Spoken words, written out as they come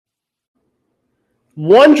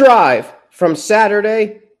One drive from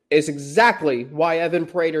Saturday is exactly why Evan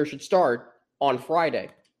Prater should start on Friday.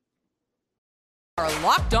 Our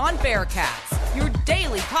Locked On Bearcats, your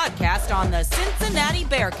daily podcast on the Cincinnati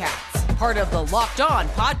Bearcats, part of the Locked On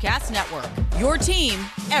Podcast Network, your team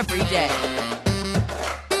every day.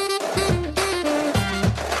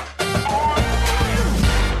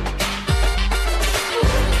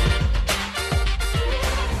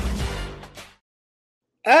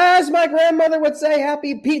 As my grandmother would say,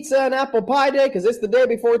 happy pizza and apple pie day, because it's the day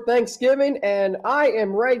before Thanksgiving, and I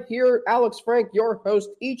am right here, Alex Frank, your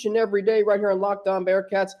host, each and every day right here on Locked On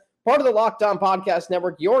Bearcats, part of the Locked On Podcast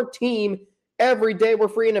Network, your team every day. We're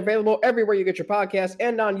free and available everywhere you get your podcasts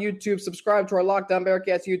and on YouTube. Subscribe to our Locked On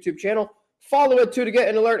Bearcats YouTube channel. Follow it, too, to get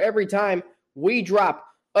an alert every time we drop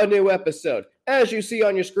a new episode. As you see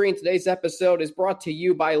on your screen, today's episode is brought to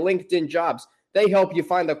you by LinkedIn Jobs. They help you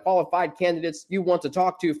find the qualified candidates you want to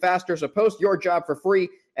talk to faster. So post your job for free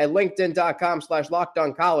at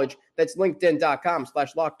linkedin.com/lockedoncollege. That's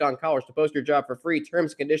linkedin.com/lockedoncollege to post your job for free.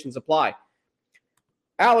 Terms and conditions apply.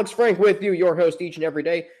 Alex Frank with you, your host each and every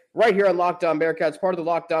day, right here on Locked On Bearcats, part of the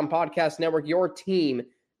Locked On Podcast Network, your team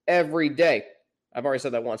every day. I've already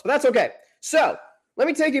said that once, but that's okay. So let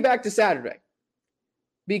me take you back to Saturday,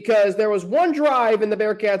 because there was one drive in the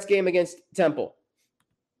Bearcats game against Temple.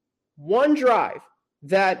 One drive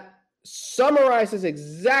that summarizes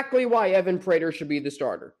exactly why Evan Prater should be the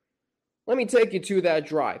starter. Let me take you to that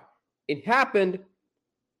drive. It happened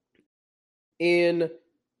in, I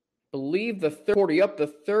believe, the third quarter. Yep, the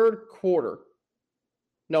third quarter.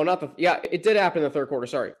 No, not the, yeah, it did happen in the third quarter,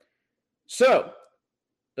 sorry. So,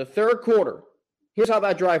 the third quarter, here's how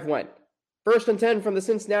that drive went. 1st and 10 from the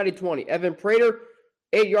Cincinnati 20. Evan Prater,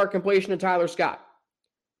 8-yard completion to Tyler Scott.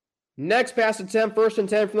 Next pass attempt, 1st and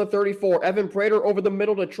 10 from the 34. Evan Prater over the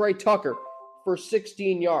middle to Trey Tucker for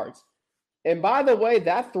 16 yards. And by the way,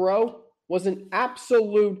 that throw was an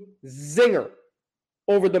absolute zinger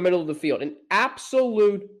over the middle of the field. An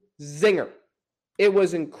absolute zinger. It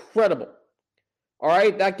was incredible. All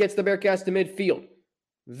right, that gets the Bearcats to midfield.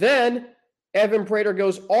 Then Evan Prater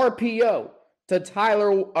goes RPO to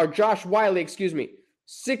Josh Wiley,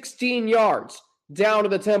 16 yards down to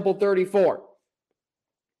the Temple 34.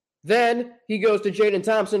 Then he goes to Jaden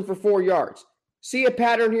Thompson for 4 yards. See a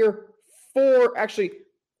pattern here? 4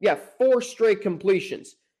 straight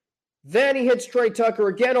completions. Then he hits Trey Tucker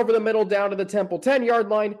again over the middle down to the Temple 10-yard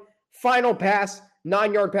line. Final pass,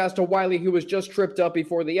 9-yard pass to Wiley, who was just tripped up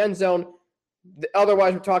before the end zone.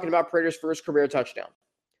 Otherwise, we're talking about Prater's first career touchdown.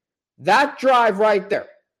 That drive right there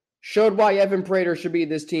showed why Evan Prater should be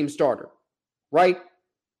this team's starter, right?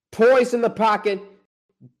 Poised in the pocket,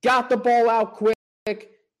 got the ball out quick,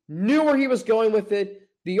 knew where he was going with it.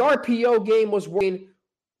 The RPO game was working.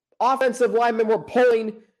 Offensive linemen were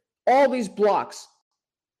pulling all these blocks.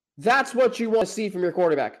 That's what you want to see from your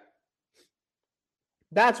quarterback.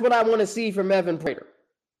 That's what I want to see from Evan Prater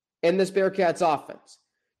in this Bearcats offense.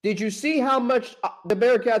 Did you see how much the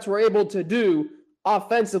Bearcats were able to do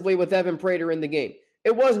offensively with Evan Prater in the game?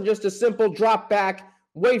 It wasn't just a simple drop back,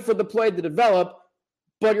 wait for the play to develop,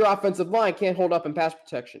 but your offensive line can't hold up in pass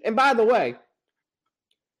protection. And by the way,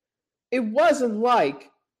 it wasn't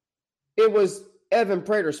like it was Evan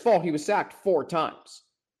Prater's fault he was sacked 4 times.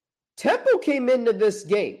 Temple came into this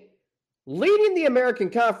game leading the American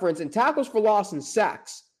Conference in tackles for loss and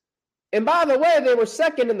sacks. And by the way, they were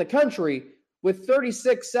second in the country with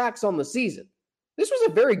 36 sacks on the season. This was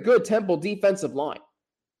a very good Temple defensive line.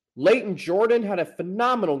 Leighton Jordan had a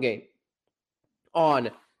phenomenal game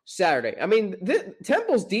on Saturday. I mean,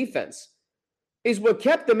 Temple's defense is what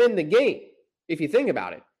kept them in the game, if you think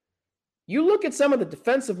about it. You look at some of the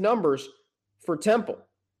defensive numbers for Temple.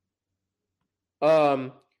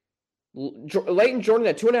 Leighton Jordan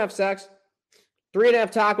had 2.5 sacks,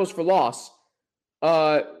 3.5 tackles for loss.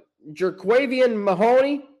 Jerquavian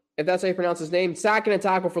Mahoney, if that's how you pronounce his name, sack and a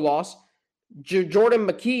tackle for loss. Jordan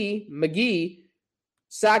McGee,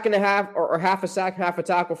 sack and a half, or half a sack, half a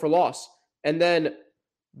tackle for loss. And then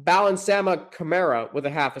Balansama Kamara with a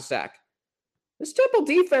half a sack. This Temple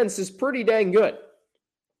defense is pretty dang good.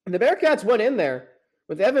 And the Bearcats went in there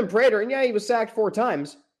with Evan Prater, and yeah, he was sacked 4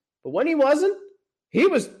 times. But when he wasn't, he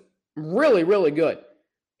was really, really good.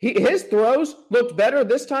 His throws looked better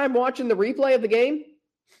this time watching the replay of the game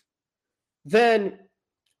than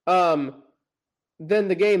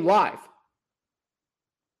the game live.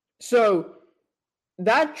 So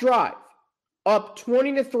that drive, up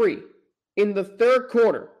 20-3 in the third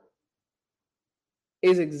quarter,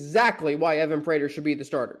 is exactly why Evan Prater should be the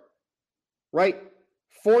starter, right?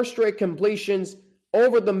 4 straight completions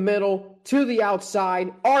over the middle to the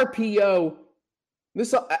outside, RPO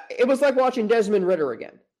It was like watching Desmond Ridder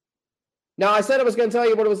again. Now, I said I was going to tell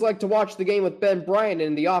you what it was like to watch the game with Ben Bryant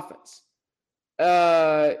in the offense.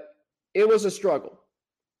 It was a struggle.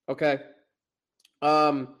 Okay.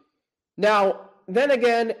 Now, then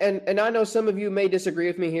again, and I know some of you may disagree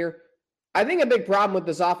with me here. I think a big problem with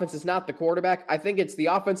this offense is not the quarterback. I think it's the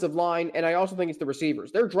offensive line, and I also think it's the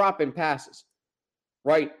receivers. They're dropping passes,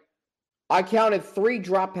 right? I counted 3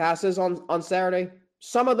 drop passes on Saturday.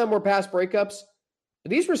 Some of them were pass breakups.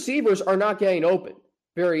 These receivers are not getting open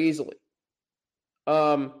very easily.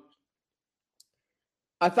 I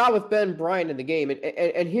thought with Ben Bryant in the game,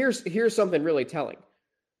 and here's something really telling.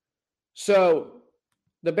 So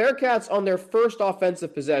the Bearcats on their first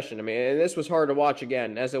offensive possession, and this was hard to watch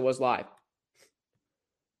again as it was live.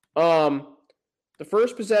 The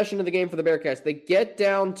first possession of the game for the Bearcats, they get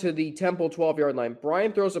down to the Temple 12-yard line.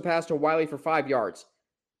 Bryant throws a pass to Wiley for 5 yards.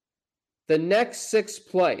 The next 6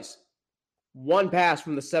 plays, 1 pass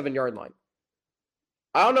from the 7-yard line.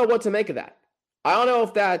 I don't know what to make of that. I don't know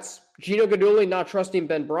if that's Gino Guidugli not trusting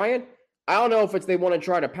Ben Bryant. I don't know if it's they want to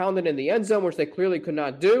try to pound it in the end zone, which they clearly could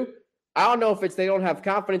not do. I don't know if it's they don't have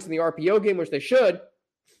confidence in the RPO game, which they should.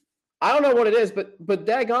 I don't know what it is, but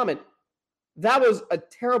daggone it, that was a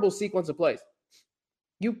terrible sequence of plays.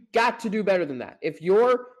 You got to do better than that. If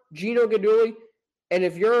you're Gino Guidugli, and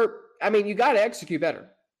if you're, you got to execute better.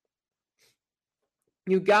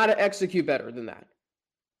 You got to execute better than that.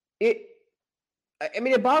 It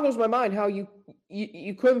boggles my mind how you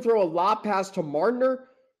couldn't throw a lob pass to Martner.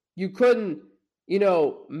 You couldn't,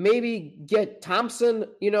 maybe get Thompson,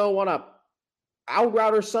 on a out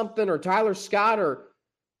route or something, or Tyler Scott, or,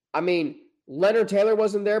 Leonard Taylor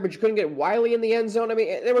wasn't there, but you couldn't get Wiley in the end zone.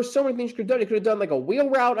 There were so many things you could have done. You could have done like a wheel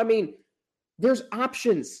route. There's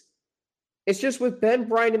options. It's just with Ben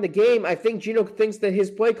Bryant in the game, I think Gino thinks that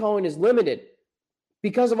his play calling is limited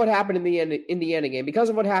because of what happened in the ending game, because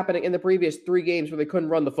of what happened in the previous 3 games where they couldn't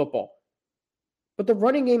run the football. But the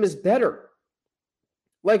running game is better.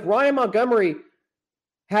 Like Ryan Montgomery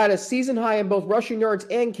had a season high in both rushing yards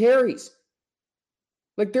and carries.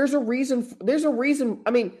 Like there's a reason.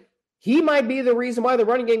 He might be the reason why the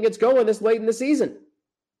running game gets going this late in the season.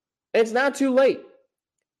 And it's not too late.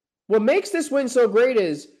 What makes this win so great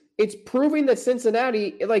is it's proving that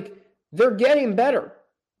Cincinnati, they're getting better.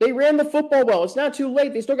 They ran the football well. It's not too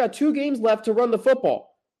late. They still got 2 games left to run the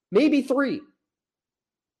football. Maybe 3.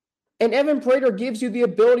 And Evan Prater gives you the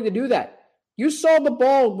ability to do that. You saw the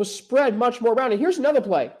ball was spread much more around. And here's another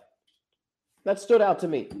play that stood out to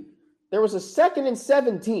me. There was a 2nd and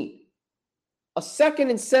 17. A 2nd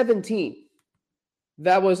and 17.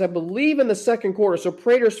 That was, I believe, in the second quarter. So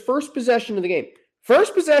Prater's first possession of the game.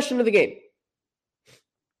 First possession of the game.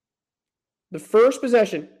 The first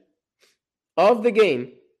possession of the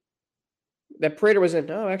game that Prater was in.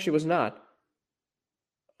 No, actually was not.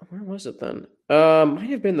 Where was it then? Might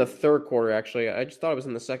have been the third quarter, actually. I just thought it was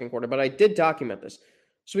in the second quarter, but I did document this.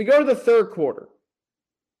 So we go to the third quarter.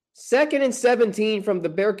 2nd and 17 from the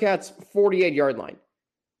Bearcats' 48-yard line.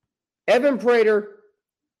 Evan Prater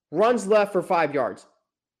runs left for 5 yards.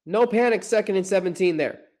 No panic, 2nd and 17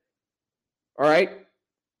 there. All right?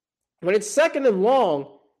 When it's 2nd and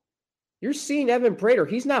long, you're seeing Evan Prater.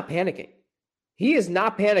 He's not panicking. He is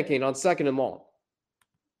not panicking on 2nd and long.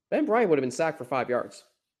 Ben Bryant would have been sacked for 5 yards.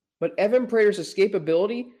 But Evan Prater's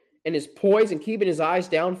escapability and his poise and keeping his eyes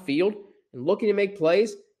downfield and looking to make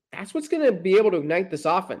plays, that's what's going to be able to ignite this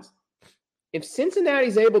offense. If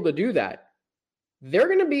Cincinnati's able to do that, they're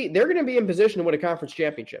going to be in position to win a conference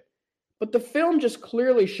championship. But the film just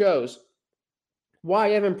clearly shows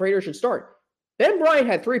why Evan Prater should start. Ben Bryant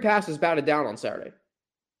had 3 passes batted down on Saturday.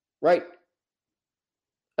 Right?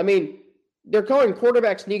 They're calling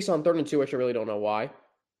quarterback sneaks on 3rd and 2, which I really don't know why.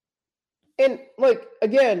 And,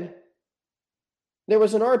 again, there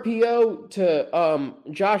was an RPO to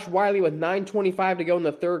Josh Wiley with 9:25 to go in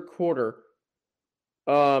the third quarter.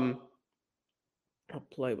 What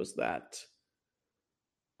play was that?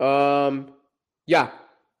 Yeah.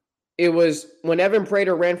 It was when Evan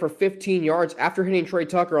Prater ran for 15 yards after hitting Trey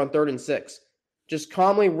Tucker on 3rd and 6. Just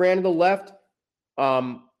calmly ran to the left.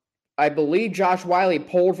 I believe Josh Wiley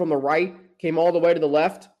pulled from the right, came all the way to the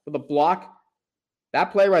left with a block. That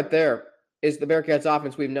play right there is the Bearcats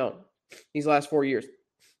offense we've known these last 4 years.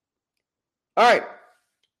 All right.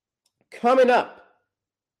 Coming up,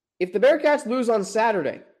 if the Bearcats lose on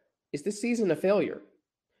Saturday, is this season a failure?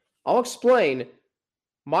 I'll explain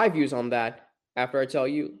my views on that after I tell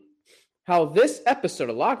you how this episode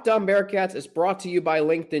of Locked On Bearcats is brought to you by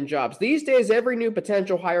LinkedIn Jobs. These days, every new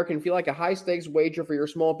potential hire can feel like a high-stakes wager for your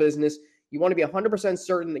small business. You want to be 100%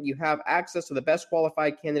 certain that you have access to the best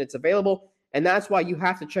qualified candidates available, And that's why you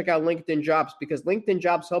have to check out LinkedIn Jobs, because LinkedIn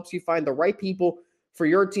Jobs helps you find the right people for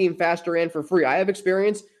your team faster and for free. I have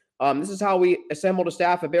experience. This is how we assembled a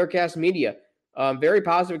staff at Bearcast Media. Very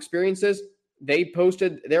positive experiences. They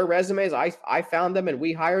posted their resumes. I found them and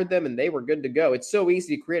we hired them and they were good to go. It's so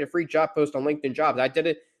easy to create a free job post on LinkedIn Jobs. I did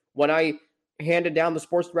it when I handed down the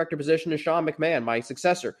sports director position to Sean McMahon, my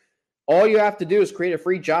successor. All you have to do is create a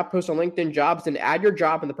free job post on LinkedIn Jobs and add your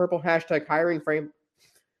job in the purple hashtag hiring frame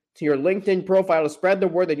to your LinkedIn profile to spread the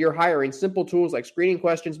word that you're hiring. Simple tools like screening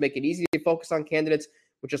questions make it easy to focus on candidates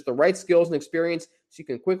with just the right skills and experience so you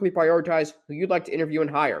can quickly prioritize who you'd like to interview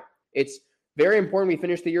and hire. It's very important we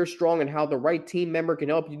finish the year strong, and how the right team member can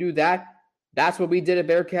help you do that. That's what we did at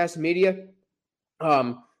Bearcast Media.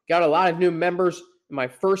 Got a lot of new members in my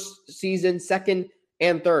first season, second,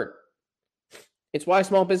 and third. It's why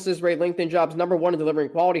small businesses rate LinkedIn Jobs number one in delivering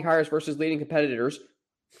quality hires versus leading competitors.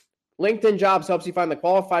 LinkedIn Jobs helps you find the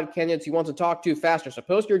qualified candidates you want to talk to faster. So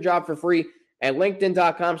post your job for free at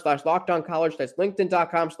linkedin.com/lockedoncollege. That's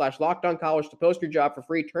linkedin.com/lockedoncollege to post your job for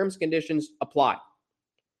free. Terms and conditions apply.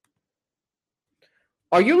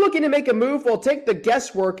 Are you looking to make a move? Well, take the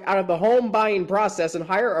guesswork out of the home buying process and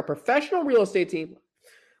hire a professional real estate team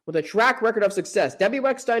with a track record of success. Debbie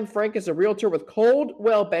Weckstein-Frank is a realtor with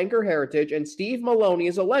Coldwell Banker Heritage, and Steve Maloney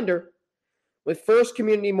is a lender with First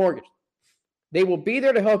Community Mortgage. They will be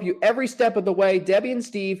there to help you every step of the way. Debbie and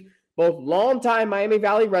Steve, both longtime Miami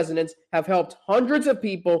Valley residents, have helped hundreds of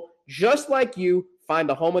people just like you find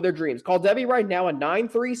the home of their dreams. Call Debbie right now at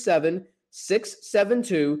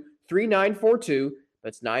 937-672-3942.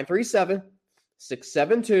 That's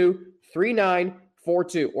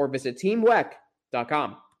 937-672-3942, or visit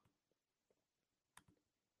teamweck.com.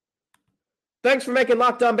 Thanks for making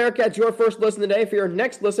Locked On Bearcats your first listen today. For your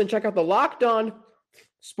next listen, check out the Locked On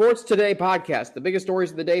Sports Today podcast. The biggest stories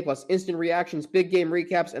of the day, plus instant reactions, big game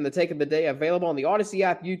recaps, and the take of the day, available on the Odyssey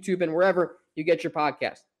app, YouTube, and wherever you get your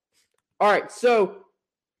podcast. All right, so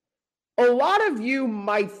a lot of you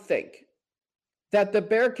might think that the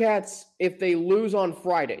Bearcats, if they lose on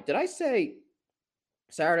Friday — did I say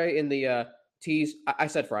Saturday in the tease? I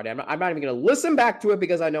said Friday. I'm not even going to listen back to it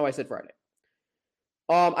because I know I said Friday.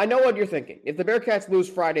 I know what you're thinking. If the Bearcats lose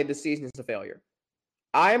Friday, the season is a failure.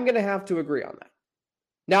 I am going to have to agree on that.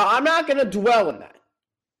 Now, I'm not going to dwell on that.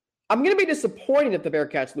 I'm going to be disappointed if the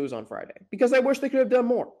Bearcats lose on Friday because I wish they could have done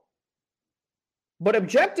more. But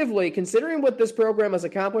objectively, considering what this program has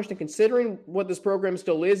accomplished and considering what this program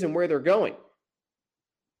still is and where they're going,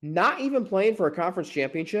 not even playing for a conference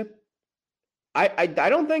championship, I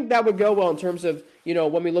don't think that would go well in terms of,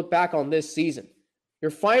 when we look back on this season.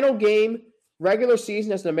 Your final game, regular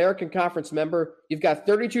season as an American Conference member, you've got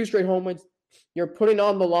 32 straight home wins. You're putting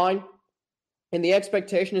on the line, and the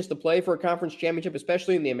expectation is to play for a conference championship,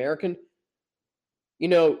 especially in the American.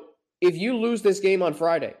 If you lose this game on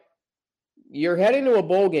Friday, you're heading to a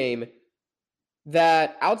bowl game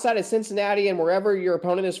that, outside of Cincinnati and wherever your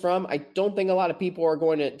opponent is from, I don't think a lot of people are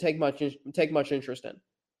going to take much interest in.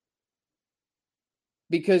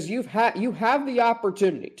 Because you have the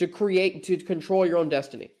opportunity to create, to control your own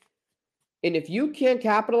destiny. And if you can't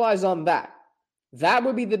capitalize on that, that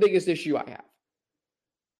would be the biggest issue I have.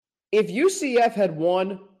 If UCF had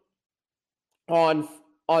won on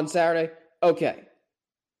Saturday, okay.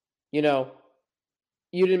 You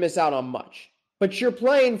didn't miss out on much. But you're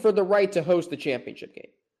playing for the right to host the championship game,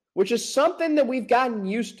 which is something that we've gotten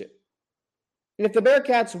used to. And if the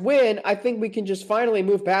Bearcats win, I think we can just finally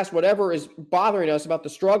move past whatever is bothering us about the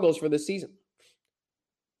struggles for this season.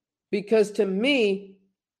 Because to me,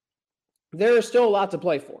 there is still a lot to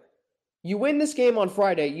play for. You win this game on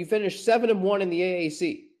Friday, you finish 7-1 in the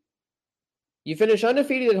AAC. You finish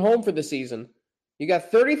undefeated at home for the season. You got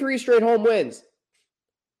 33 straight home wins.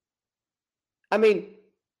 I mean,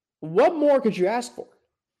 what more could you ask for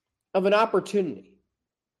of an opportunity?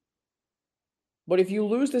 But if you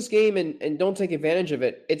lose this game and don't take advantage of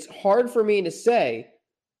it, it's hard for me to say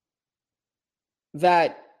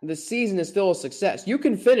that the season is still a success. You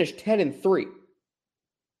can finish 10-3.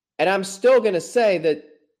 And I'm still going to say that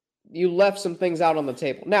you left some things out on the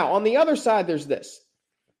table. Now, on the other side, there's this.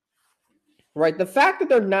 Right? The fact that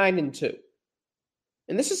they're 9-2.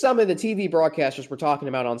 And this is something the TV broadcasters were talking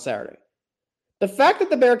about on Saturday. The fact that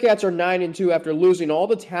the Bearcats are 9-2 after losing all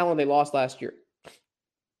the talent they lost last year.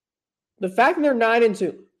 The fact that they're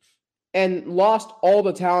 9-2 and lost all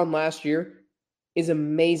the talent last year is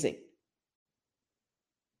amazing.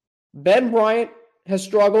 Ben Bryant has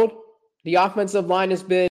struggled. The offensive line has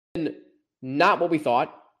been not what we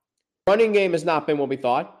thought. Running game has not been what we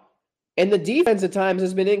thought. And the defense at times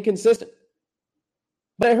has been inconsistent.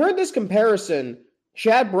 But I heard this comparison.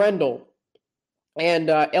 Chad Brendel And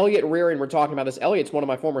Elliot Rearing, we're talking about this. Elliot's one of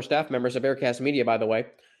my former staff members of Bearcast Media, by the way.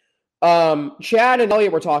 Chad and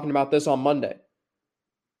Elliot were talking about this on Monday.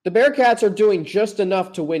 The Bearcats are doing just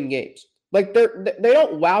enough to win games. Like, they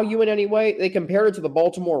don't wow you in any way. They compare it to the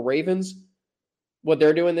Baltimore Ravens, what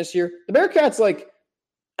they're doing this year. The Bearcats, like,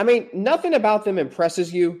 I mean, nothing about them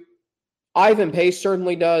impresses you. Ivan Pace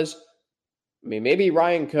certainly does. I mean, maybe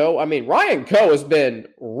Ryan Coe. I mean, Ryan Coe has been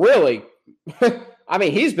really I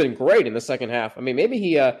mean, he's been great in the second half. I mean, maybe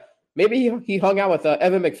he hung out with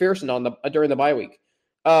Evan McPherson during the bye week.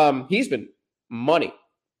 He's been money.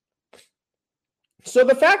 So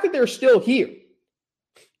the fact that they're still here,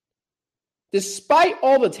 despite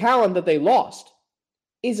all the talent that they lost,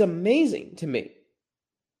 is amazing to me.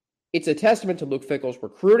 It's a testament to Luke Fickell's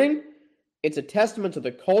recruiting. It's a testament to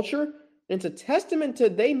the culture. And it's a testament to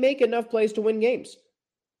they make enough plays to win games.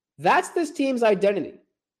 That's this team's identity.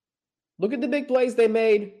 Look at the big plays they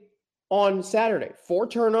made on Saturday. 4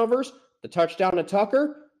 turnovers, the touchdown to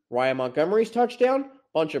Tucker, Ryan Montgomery's touchdown,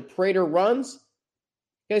 bunch of Prater runs.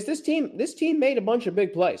 Guys, this team made a bunch of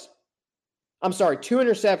big plays. I'm sorry, 2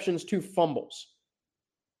 interceptions, 2 fumbles.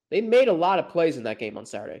 They made a lot of plays in that game on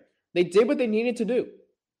Saturday. They did what they needed to do.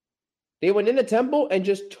 They went into Temple and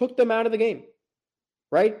just took them out of the game,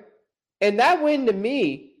 right? And that win, to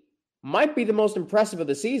me, might be the most impressive of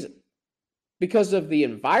the season because of the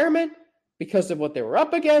environment, because of what they were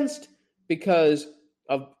up against, because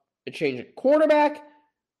of a change in quarterback.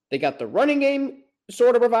 They got the running game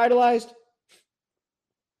sort of revitalized.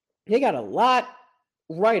 They got a lot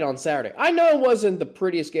right on Saturday. I know it wasn't the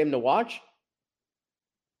prettiest game to watch.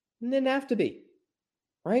 It didn't have to be,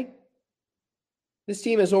 right? This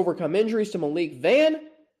team has overcome injuries to Malik Vann.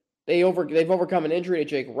 They've overcome an injury to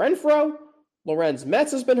Jake Renfro. Lorenz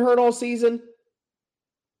Metz has been hurt all season.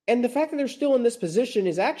 And the fact that they're still in this position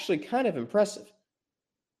is actually kind of impressive.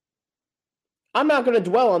 I'm not going to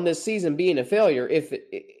dwell on this season being a failure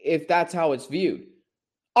if that's how it's viewed.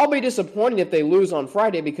 I'll be disappointed if they lose on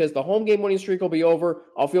Friday because the home game winning streak will be over.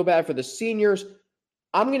 I'll feel bad for the seniors.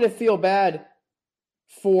 I'm going to feel bad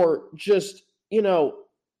for just,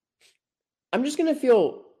 I'm just going to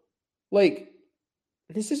feel like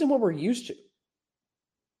this isn't what we're used to.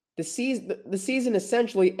 The season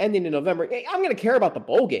essentially ending in November. I'm going to care about the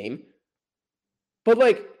bowl game. But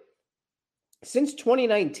since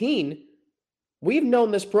 2019, we've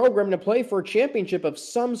known this program to play for a championship of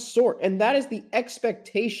some sort. And that is the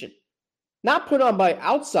expectation. Not put on by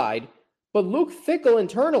outside, but Luke Fickell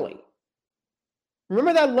internally.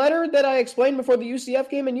 Remember that letter that I explained before the UCF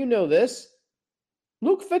game? And you know this.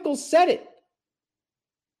 Luke Fickell said it.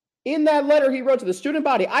 In that letter he wrote to the student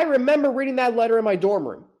body, I remember reading that letter in my dorm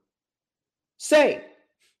room. Saying,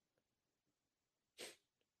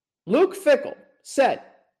 Luke Fickell said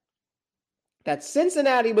that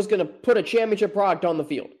Cincinnati was going to put a championship product on the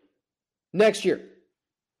field next year.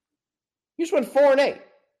 You just went 4-8.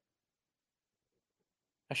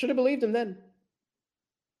 I should have believed him then.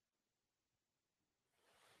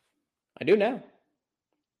 I do now.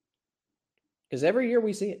 Because every year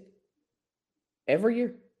we see it. Every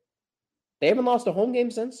year. They haven't lost a home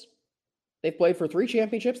game since. They've played for 3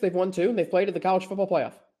 championships. They've won 2, and they've played at the college football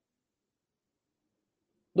playoff.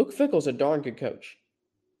 Luke Fickell's a darn good coach.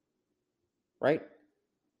 Right?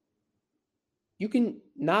 You can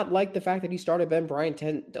not like the fact that he started Ben Bryant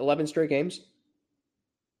 11 straight games.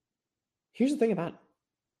 Here's the thing about it.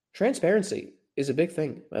 Transparency is a big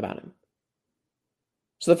thing about him.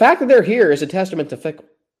 So the fact that they're here is a testament to Fickell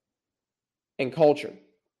and culture.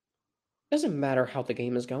 It doesn't matter how the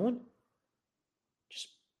game is going. Just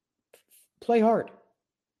play hard.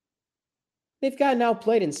 They've gotten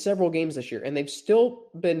outplayed in several games this year, and they've still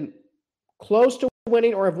been close to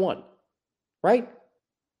winning or have won. Right?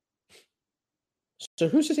 So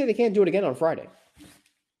who's to say they can't do it again on Friday?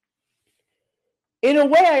 In a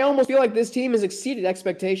way, I almost feel like this team has exceeded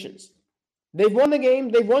expectations. They've won the game.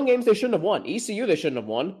 They've won games they shouldn't have won. ECU, they shouldn't have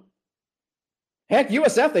won. Heck,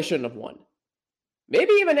 USF, they shouldn't have won.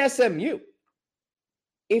 Maybe even SMU.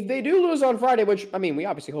 If they do lose on Friday, which, I mean, we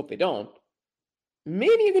obviously hope they don't,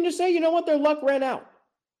 maybe you can just say, you know what, their luck ran out.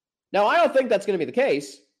 Now, I don't think that's going to be the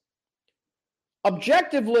case.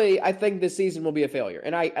 Objectively, I think this season will be a failure,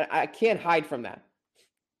 and I can't hide from that.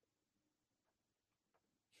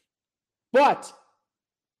 But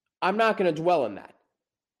I'm not going to dwell on that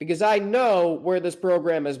because I know where this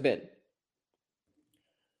program has been.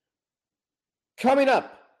 Coming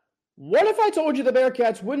up, what if I told you the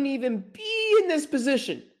Bearcats wouldn't even be in this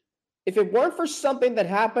position if it weren't for something that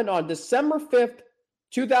happened on December 5th,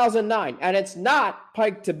 2009, and it's not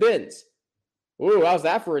Pike to Bins? Ooh, how's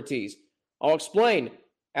that for a tease? I'll explain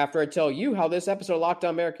after I tell you how this episode of Locked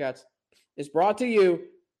On Bearcats is brought to you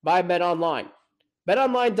by BetOnline.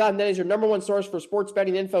 BetOnline.net is your number one source for sports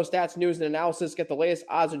betting info, stats, news, and analysis. Get the latest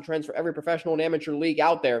odds and trends for every professional and amateur league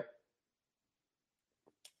out there.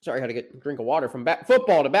 Sorry, I had to get a drink of water. From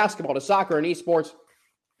football to basketball to soccer and esports,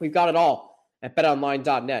 we've got it all at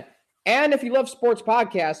betonline.net. And if you love sports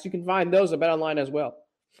podcasts, you can find those at BetOnline as well.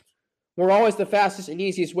 We're always the fastest and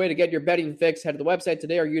easiest way to get your betting fix. Head to the website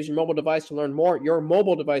today or use your mobile device to learn more.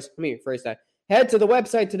 Head to the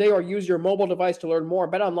website today or use your mobile device to learn more.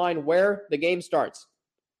 BetOnline, where the game starts.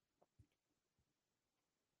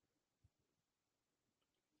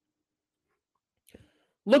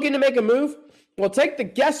 Looking to make a move? Well, take the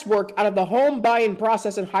guesswork out of the home buying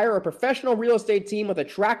process and hire a professional real estate team with a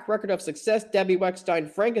track record of success. Debbie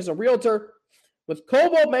Weckstein-Frank is a realtor with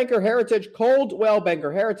Coldwell Banker Heritage,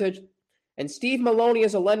 and Steve Maloney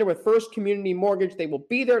is a lender with First Community Mortgage. They will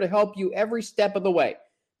be there to help you every step of the way.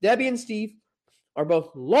 Debbie and Steve are both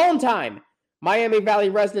longtime Miami Valley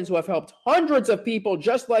residents who have helped hundreds of people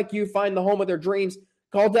just like you find the home of their dreams.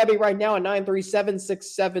 Call Debbie right now at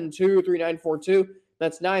 937-672-3942.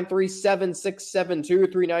 That's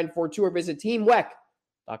 937-672-3942 or visit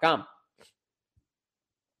teamweck.com.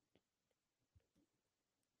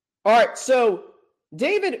 All right, so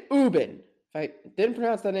David Ubben, if I didn't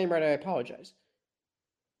pronounce that name right, I apologize,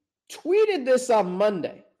 tweeted this on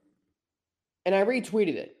Monday, and I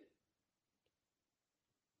retweeted it.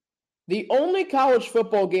 The only college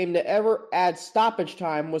football game to ever add stoppage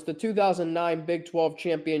time was the 2009 Big 12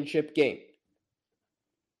 championship game.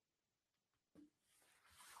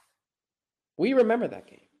 We remember that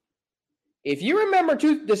game. If you remember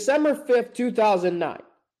December 5th, 2009,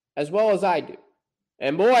 as well as I do,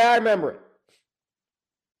 and boy, I remember it.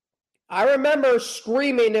 I remember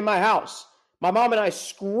screaming in my house, my mom and I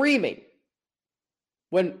screaming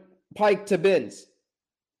when Pike to Bins.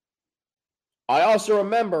 I also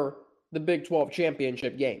remember the Big 12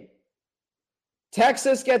 championship game.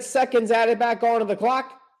 Texas gets seconds added back onto the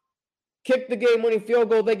clock, kick the game-winning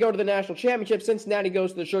field goal, they go to the national championship, Cincinnati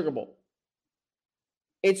goes to the Sugar Bowl.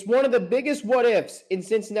 It's one of the biggest what-ifs in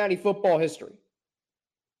Cincinnati football history.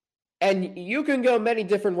 And you can go many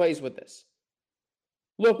different ways with this.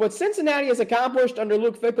 Look, what Cincinnati has accomplished under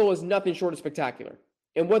Luke Fickell is nothing short of spectacular.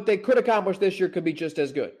 And what they could accomplish this year could be just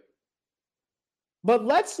as good. But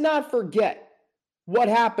let's not forget what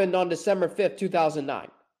happened on December 5th, 2009.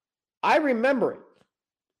 I remember it.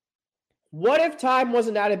 What if time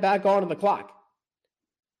wasn't added back onto the clock?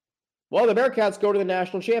 Well, the Bearcats go to the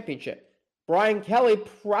national championship. Brian Kelly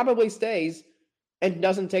probably stays and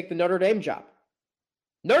doesn't take the Notre Dame job.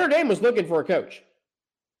 Notre Dame was looking for a coach.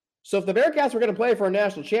 So if the Bearcats were going to play for a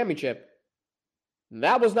national championship,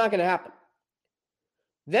 that was not going to happen.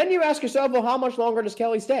 Then you ask yourself, well, how much longer does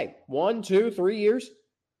Kelly stay? 1, 2, 3 years?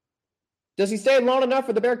 Does he stay long enough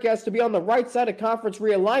for the Bearcats to be on the right side of conference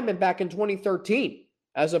realignment back in 2013,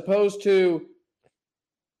 as opposed to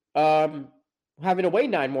having to wait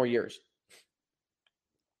 9 more years?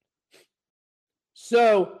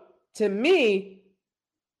 So, to me,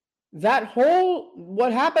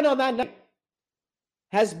 what happened on that night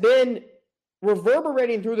has been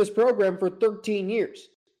reverberating through this program for 13 years.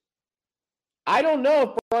 I don't know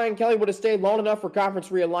if Brian Kelly would have stayed long enough for conference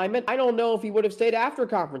realignment. I don't know if he would have stayed after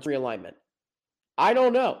conference realignment. I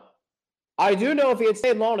don't know. I do know if he had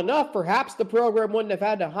stayed long enough, perhaps the program wouldn't have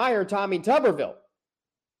had to hire Tommy Tuberville.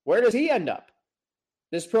 Where does he end up?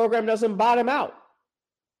 This program doesn't bottom out.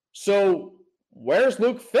 So, where's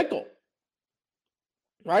Luke Fickell?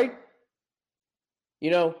 Right?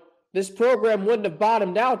 This program wouldn't have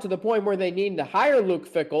bottomed out to the point where they needed to hire Luke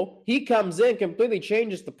Fickell. He comes in, completely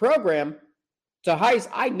changes the program to heights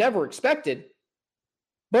I never expected.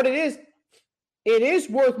 But it is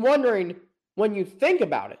worth wondering when you think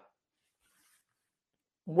about it,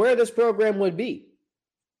 where this program would be.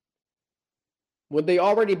 Would they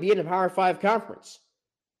already be in a Power 5 conference?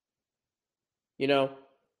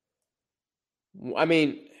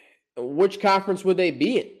 Which conference would they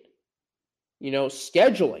be in?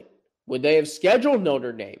 Scheduling. Would they have scheduled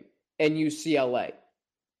Notre Dame and UCLA?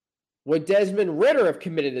 Would Desmond Ridder have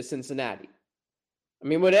committed to Cincinnati?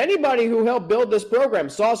 Would anybody who helped build this program,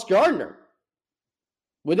 Sauce Gardner,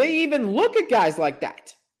 would they even look at guys like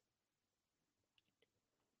that?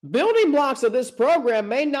 Building blocks of this program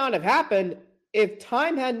may not have happened if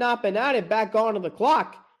time had not been added back onto the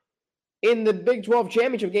clock in the Big 12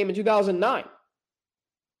 championship game in 2009.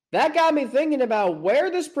 That got me thinking about where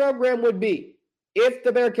this program would be if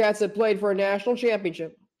the Bearcats had played for a national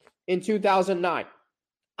championship in 2009.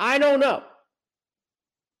 I don't know.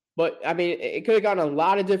 But, it could have gone a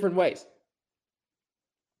lot of different ways.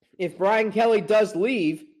 If Brian Kelly does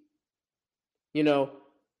leave,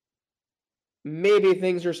 maybe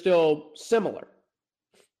things are still similar.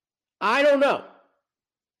 I don't know.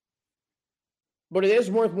 But it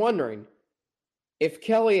is worth wondering if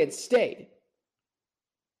Kelly had stayed.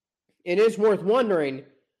 It is worth wondering,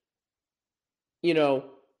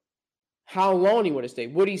 how long he would have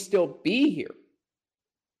stayed. Would he still be here?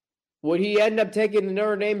 Would he end up taking the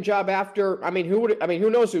Notre Dame job after? Who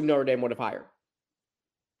knows who Notre Dame would have hired?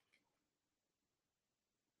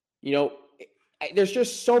 There's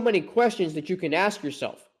just so many questions that you can ask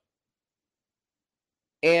yourself.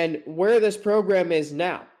 And where this program is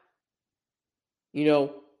now.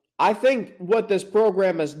 I think what this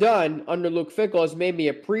program has done under Luke Fickell has made me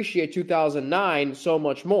appreciate 2009 so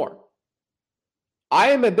much more.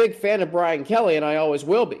 I am a big fan of Brian Kelly, and I always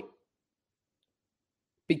will be.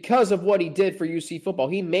 Because of what he did for UC football.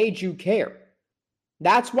 He made you care.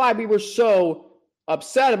 That's why we were so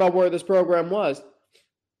upset about where this program was.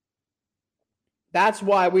 That's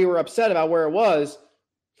why we were upset about where it was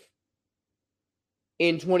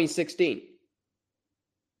in 2016.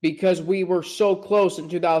 Because we were so close in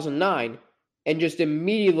 2009 and just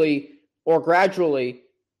immediately or gradually,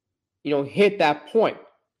 hit that point.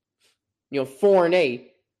 4-8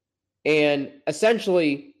 and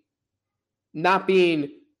essentially not being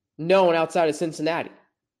known outside of Cincinnati.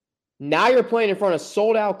 Now you're playing in front of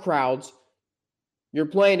sold-out crowds. You're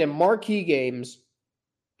playing in marquee games.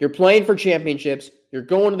 You're playing for championships. You're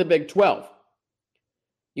going to the Big 12.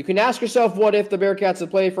 You can ask yourself, what if the Bearcats had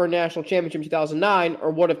played for a national championship in 2009,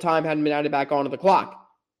 or what if time hadn't been added back onto the clock?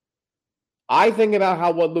 I think about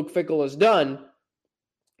how what Luke Fickell has done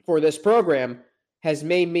for this program has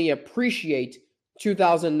made me appreciate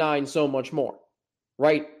 2009 so much more,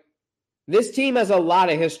 right? This team has a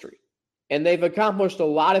lot of history, and they've accomplished a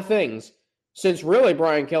lot of things since really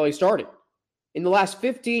Brian Kelly started. In the last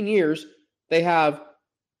 15 years, they have,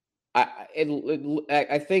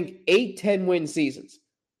 I think, 8 10-win seasons.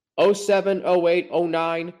 07, 08,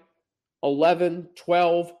 09, 11,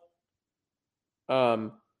 12,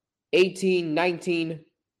 18, 19,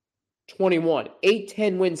 21. 8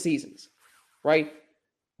 10-win seasons, right?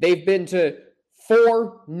 They've been to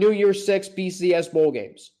 4 New Year's 6 BCS bowl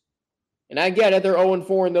games. And I get it, they're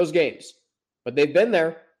 0-4 in those games. But they've been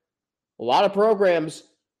there. A lot of programs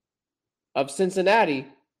of Cincinnati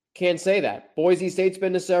can't say that. Boise State's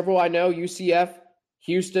been to several, I know. UCF,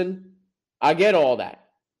 Houston. I get all that.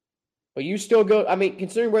 But you still go,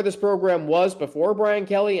 considering where this program was before Brian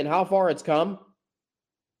Kelly and how far it's come,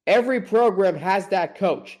 every program has that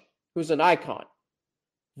coach who's an icon.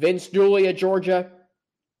 Vince Dooley at Georgia,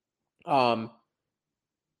 Bear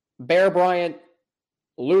Bryant,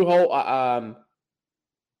 Lou Holt,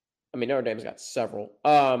 Notre Dame's got several.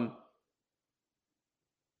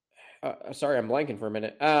 Sorry, I'm blanking for a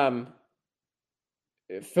minute.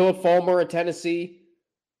 Philip Fulmer at Tennessee.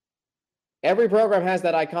 Every program has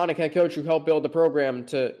that iconic head coach who helped build the program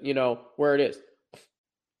to, where it is.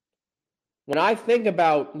 When I think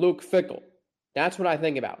about Luke Fickell, that's what I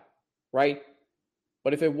think about, right?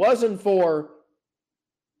 But if it wasn't for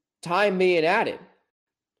time being added,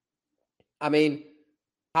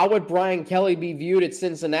 how would Brian Kelly be viewed at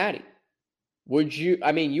Cincinnati?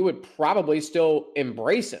 You would probably still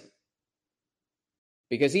embrace him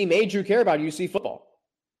because he made you care about UC football.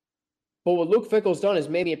 But what Luke Fickell's done is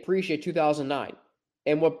made me appreciate 2009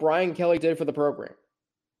 and what Brian Kelly did for the program.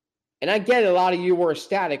 And I get it, a lot of you were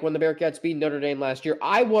ecstatic when the Bearcats beat Notre Dame last year.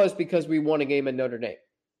 I was, because we won a game at Notre Dame,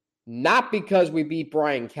 not because we beat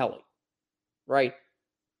Brian Kelly, right?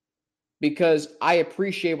 Because I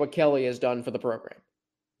appreciate what Kelly has done for the program.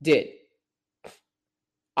 Did.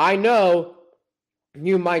 I know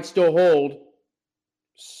you might still hold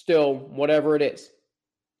whatever it is.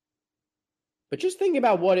 But just think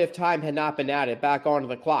about what if time had not been added back onto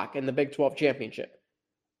the clock in the Big 12 championship.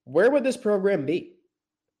 Where would this program be?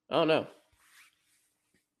 I don't know.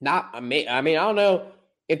 I don't know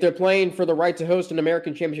if they're playing for the right to host an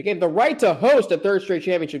American championship game. The right to host a third straight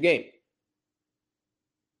championship game.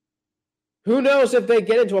 Who knows if they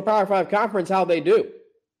get into a Power 5 conference, how they do.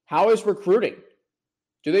 How is recruiting?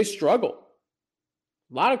 Do they struggle?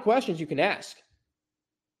 A lot of questions you can ask.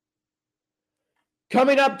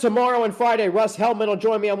 Coming up tomorrow and Friday, Russ Hellman will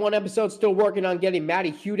join me on one episode. Still working on getting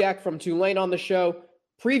Matty Hudak from Tulane on the show.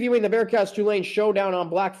 Previewing the Bearcats-Tulane showdown on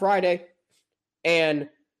Black Friday. And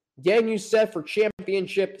getting you set for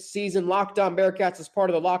championship season. Locked On Bearcats is part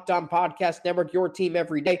of the Locked On Podcast Network, your team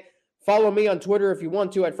every day. Follow me on Twitter if you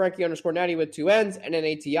want to at Frankie_Natty with 2 N's and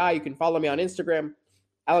NATI. You can follow me on Instagram,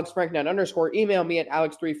 AlexFrankNat_. Email me at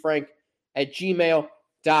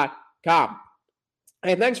alex3frank@gmail.com.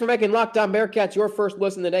 Hey, thanks for making Locked On Bearcats your first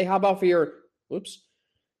listen today. How about for your,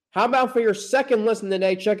 How about for your second listen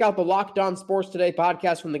today, check out the Locked On Sports Today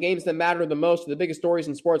podcast. From the games that matter the most to the biggest stories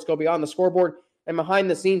in sports, go beyond the scoreboard and behind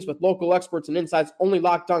the scenes with local experts and insights only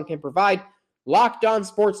Locked On can provide. Locked On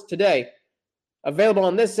Sports Today, available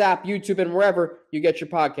on this app, YouTube, and wherever you get your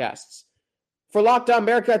podcasts. For Locked On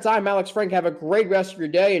Bearcats, I'm Alex Frank. Have a great rest of your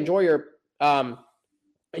day. Enjoy your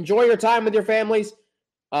time with your families.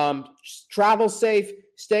 Travel safe,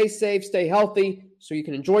 stay healthy, so you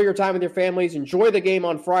can enjoy your time with your families. Enjoy the game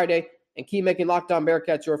on Friday, and keep making Locked On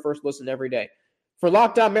Bearcats your first listen every day. For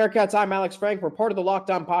Locked On Bearcats, I'm Alex Frank. We're part of the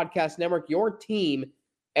Locked On Podcast Network, your team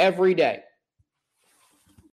every day.